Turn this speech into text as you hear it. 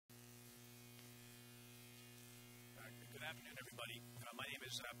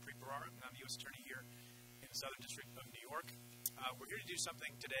is Preet, Bharara, and I'm the U.S. Attorney here in the Southern District of New York. We're here to do something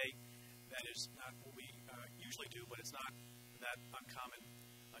today that is not what we usually do, but it's not that uncommon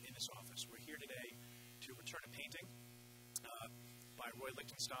in this office. We're here today to return a painting by Roy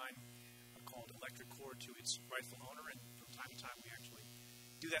Lichtenstein called Electric Cord to its rightful owner, and from time to time we actually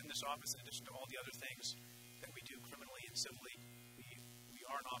do that in this office in addition to all the other things that we do criminally and civilly. We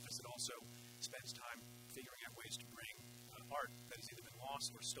are an office that also spends time figuring out ways to bring art that has either been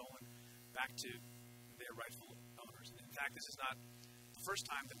lost or stolen back to their rightful owners. And in fact, this is not the first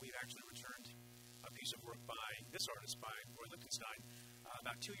time that we've actually returned a piece of work by this artist, by Roy Lichtenstein.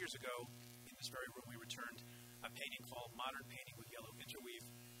 About 2 years ago, in this very room, we returned a painting called Modern Painting with Yellow Interweave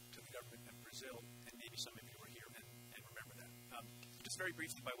to the government of Brazil, and maybe some of you were here and remember that. Just very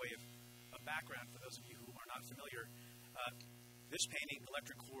briefly, by way of background, for those of you who are not familiar, this painting,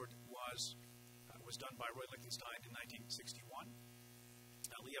 Electric Cord, was done by Roy Lichtenstein in 1961.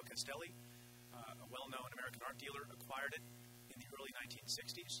 Leo Castelli, a well-known American art dealer, acquired it in the early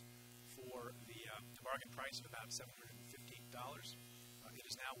 1960s for the bargain price of about $750. It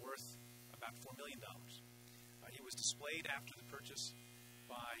is now worth about $4 million. It was displayed after the purchase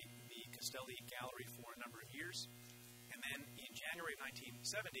by the Castelli Gallery for a number of years, and then in January of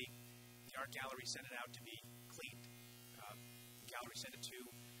 1970, the art gallery sent it out to be cleaned. The gallery sent it to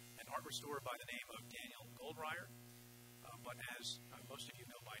an art restorer by the name of Daniel Goldreyer, but as most of you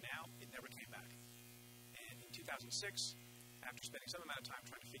know by now, it never came back. And in 2006, after spending some amount of time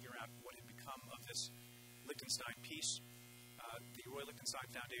trying to figure out what had become of this Lichtenstein piece, the Roy Lichtenstein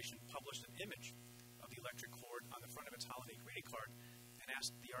Foundation published an image of the electric cord on the front of its holiday greeting card and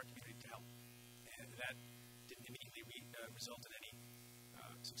asked the art community to help. And that didn't immediately result in any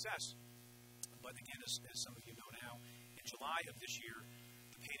success. But again, as some of you know now, in July of this year,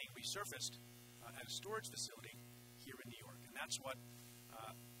 the painting resurfaced at a storage facility here in New York. And that's what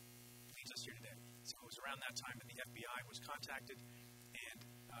leads us here today. So it was around that time that the FBI was contacted, and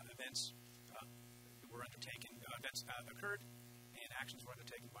events were undertaken, occurred, and actions were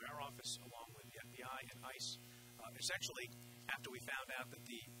undertaken by our office along with the FBI and ICE. Essentially, after we found out that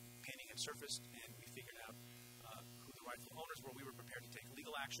the painting had surfaced and we figured out who the rightful owners were, we were prepared to take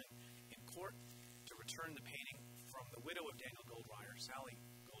legal action in court to return the painting from the widow of Daniel Goldreyer, Sally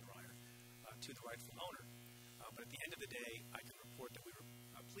Goldreyer, to the rightful owner. But at the end of the day, I can report that we were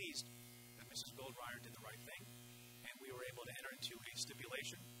pleased that Mrs. Goldreyer did the right thing, and we were able to enter into a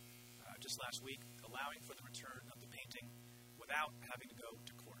stipulation just last week allowing for the return of the painting without having to go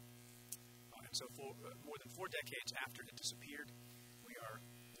to court. And so for more than 4 decades after it disappeared, we are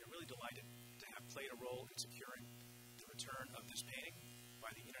really delighted to have played a role in securing the return of this painting by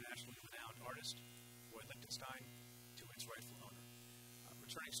the internationally renowned artist Roy Lichtenstein to its rightful owner.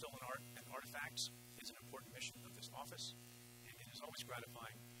 Returning stolen art and artifacts is an important mission of this office, and it is always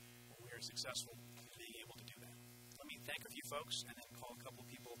gratifying when we are successful in being able to do that. Let me thank a few folks and then call a couple of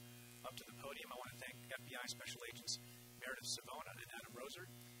people up to the podium. I want to thank FBI Special Agents Meredith Savona and Adam Roser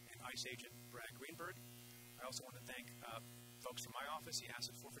and ICE Agent Brad Greenberg. I also want to thank folks from my office, the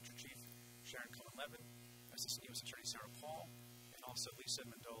Asset Forfeiture Chief Sharon Cohen-Levin, Assistant U.S. Attorney Sarah Paul, and also Lisa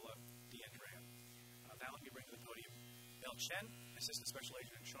Mendola D'Andrea. Now let me bring to the podium Mel Chen, Assistant Special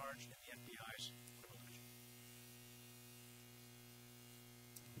Agent in Charge in the FBI's Criminal Division.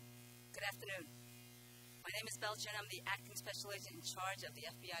 Good afternoon. My name is Mel Chen. I'm the Acting Special Agent in charge of the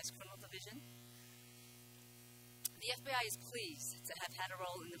FBI's Criminal Division. The FBI is pleased to have had a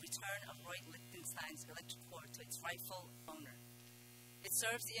role in the return of Roy Lichtenstein's electric cord to its rightful owner. It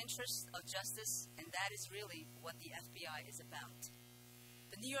serves the interests of justice, and that is really what the FBI is about.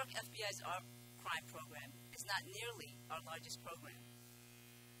 The New York FBI's art crime program is not nearly our largest program,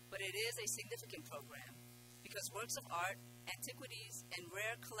 but it is a significant program because works of art, antiquities, and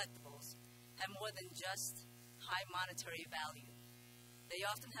rare collectibles have more than just high monetary value. They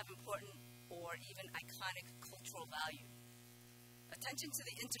often have important or even iconic cultural value. Attention to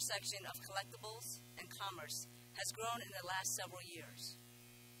the intersection of collectibles and commerce has grown in the last several years,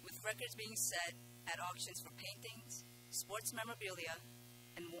 with records being set at auctions for paintings, sports memorabilia,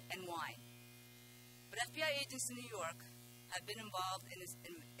 and wine. But FBI agents in New York have been involved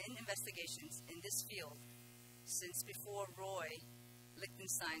in investigations in this field since before Roy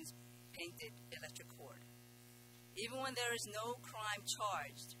Lichtenstein's painted electric cord. Even when there is no crime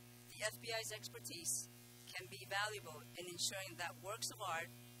charged, the FBI's expertise can be valuable in ensuring that works of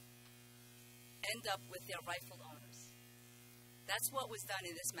art end up with their rightful owners. That's what was done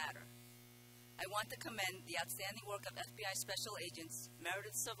in this matter. I want to commend the outstanding work of FBI Special Agents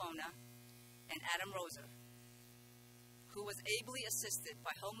Meredith Savona and Adam Roser, who was ably assisted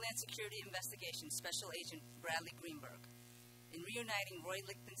by Homeland Security Investigation Special Agent Bradley Greenberg. in reuniting Roy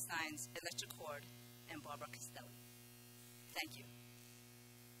Lichtenstein's electric chord and Barbara Castelli. Thank you.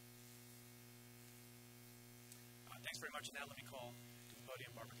 Thanks very much. And now let me call to the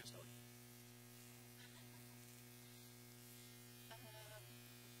podium Barbara Castelli.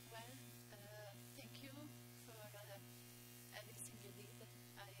 Thank you for everything you did.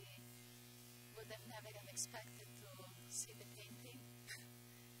 I would have never expected to see the painting.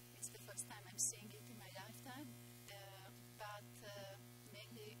 It's the first time I'm seeing it in my lifetime. But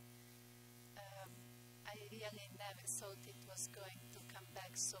mainly, I really never thought it was going to come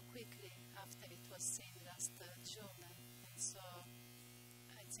back so quickly after it was seen last June. And so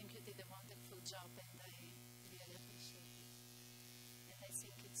I think you did a wonderful job, and I really appreciate it. And I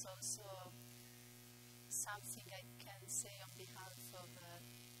think it's also something I can say on behalf of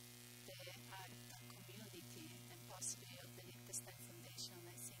the art community and possibly of the Liechtenstein Foundation.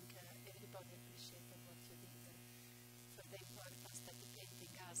 I think everybody appreciated what you did for the importance that the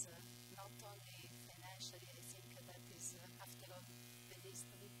painting has, not only financially. I think that is, after all, the least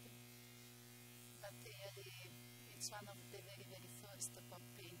of it, but really it's one of the very, very first pop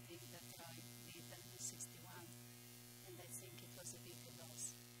painting that Roy did in 1961, and I think it was a big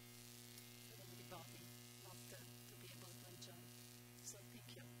loss for everybody not to be able to enjoy it. So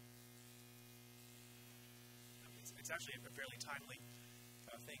thank you. It's actually a fairly timely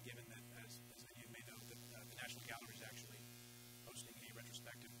thing, given that, as you may know, that the National Gallery is actually hosting a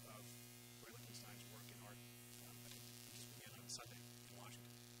retrospective of Roy Lichtenstein's work in art. I think it just began on Sunday in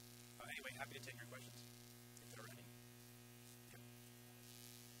Washington. Anyway, happy to take your questions, if there are any. Yeah.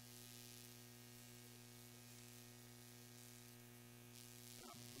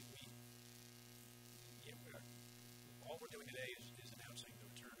 All we're doing today is announcing the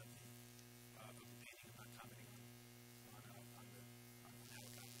return of the painting. I'm not commenting on how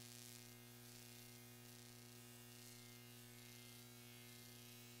it got here.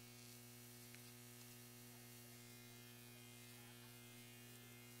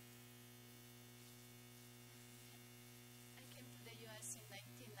 I came to the U.S. in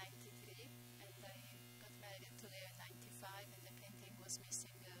 1993, and I got married to Leo in 1995, and the painting was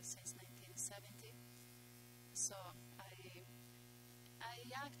missing since 1970. So I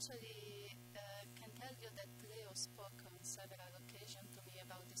actually can tell you that Leo spoke on several occasions to me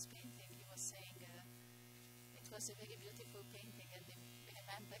about this painting. He was saying it was a very beautiful painting, and he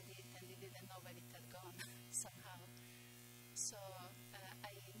remembered it, and he didn't know where it had gone somehow. So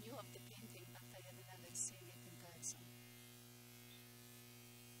I knew of the painting, but I had never seen it in person.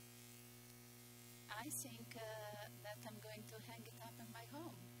 I think that I'm going to hang it up in my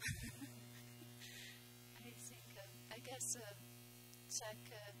home. I guess check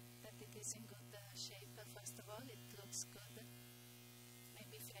that it is in good shape. First of all, it looks good.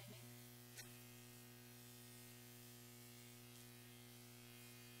 Maybe frame it.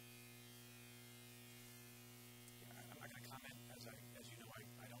 I'm not going to comment, as you know,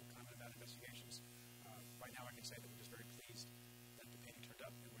 I don't comment about investigations. Right now, I can say that we're just very pleased that the painting turned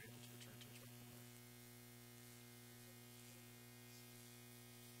up and we're able to return to its rightful owner.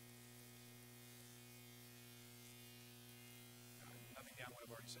 Nothing beyond what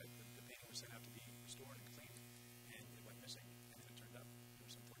I've already said. The painting was sent out to be restored and cleaned, and it went missing, and then it turned up.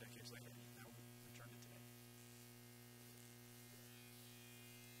 Some 4 decades later, and now we returned it today.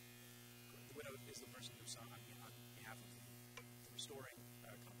 The widow is the person who signed on behalf of the restoring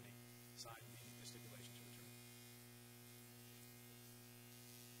company, signed the stipulation to return.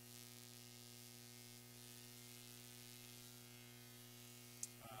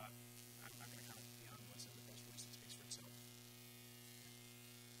 I'm not going to comment beyond what's in the press release. It speaks for itself.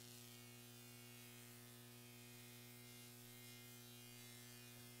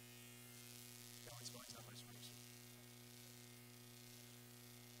 No, it's not my strength.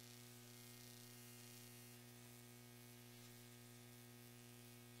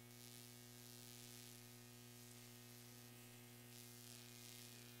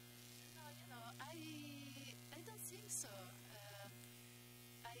 No, I don't think so.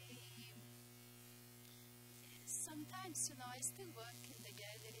 Sometimes, I still work in the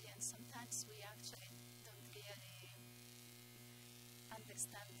gallery, and sometimes we actually don't really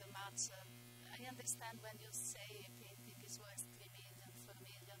understand much. I understand when you say a painting is worth 3 million, 4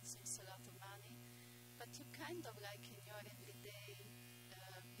 million, seems a lot of money, but you kind of, like in your everyday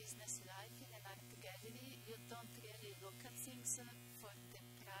business life in an art gallery, you don't really look at things for the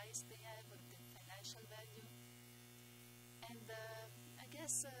price they have or the financial value. And I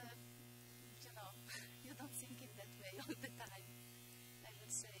guess, you don't think in that way all the time, I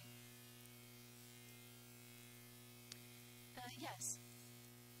would say. Yes.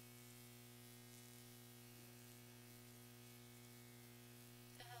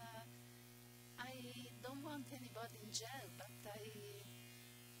 gel, but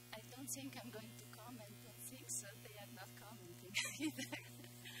I don't think I'm going to comment on things that they are not commenting either.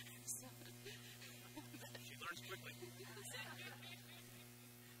 So, she learns quickly.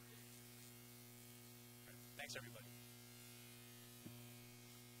 Thanks, everybody.